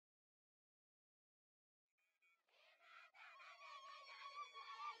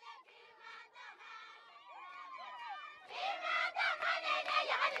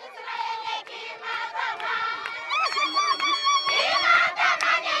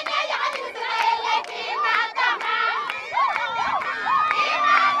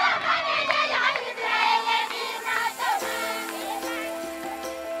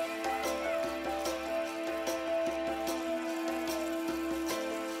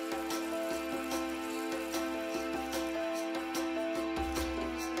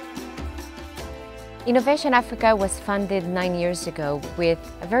Innovation Africa was funded 9 years ago with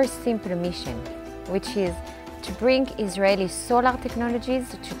a very simple mission, which is to bring Israeli solar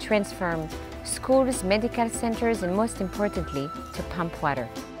technologies to transform schools, medical centers, and most importantly, to pump water.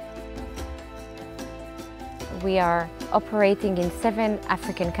 We are operating in 7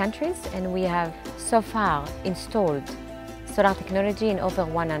 African countries, and we have so far installed solar technology in over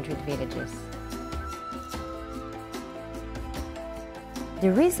 100 villages.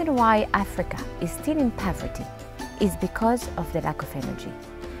 The reason why Africa is still in poverty is because of the lack of energy.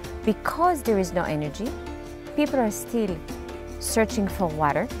 Because there is no energy, people are still searching for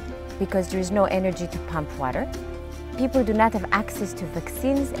water because there is no energy to pump water. People do not have access to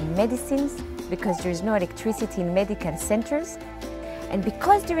vaccines and medicines because there is no electricity in medical centers. And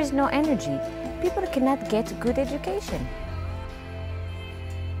because there is no energy, people cannot get good education.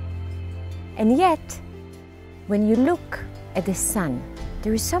 And yet, when you look at the sun,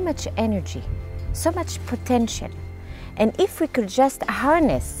 there is so much energy, so much potential. And if we could just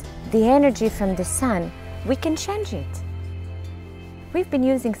harness the energy from the sun, we can change it. We've been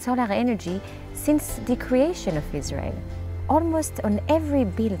using solar energy since the creation of Israel. Almost on every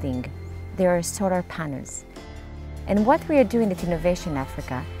building, there are solar panels. And what we are doing at Innovation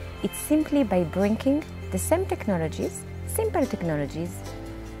Africa, it's simply by bringing the same technologies, simple technologies,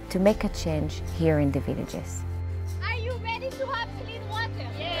 to make a change here in the villages. Are you ready to have clean water?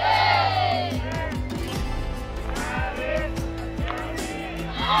 Yes!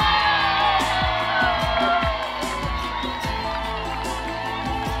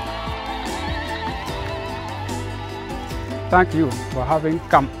 Thank you for having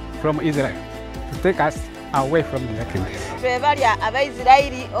come from Israel to take us away from the nakedness.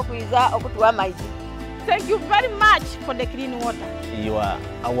 Thank you very much for the clean water. You are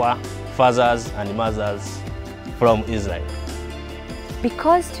our fathers and mothers from Israel.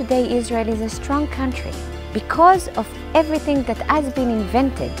 Because today Israel is a strong country, because of everything that has been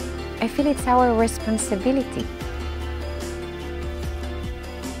invented, I feel it's our responsibility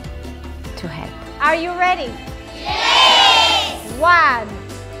to help. Are you ready? Yes! 1,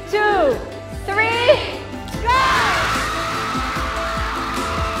 2, 3, go!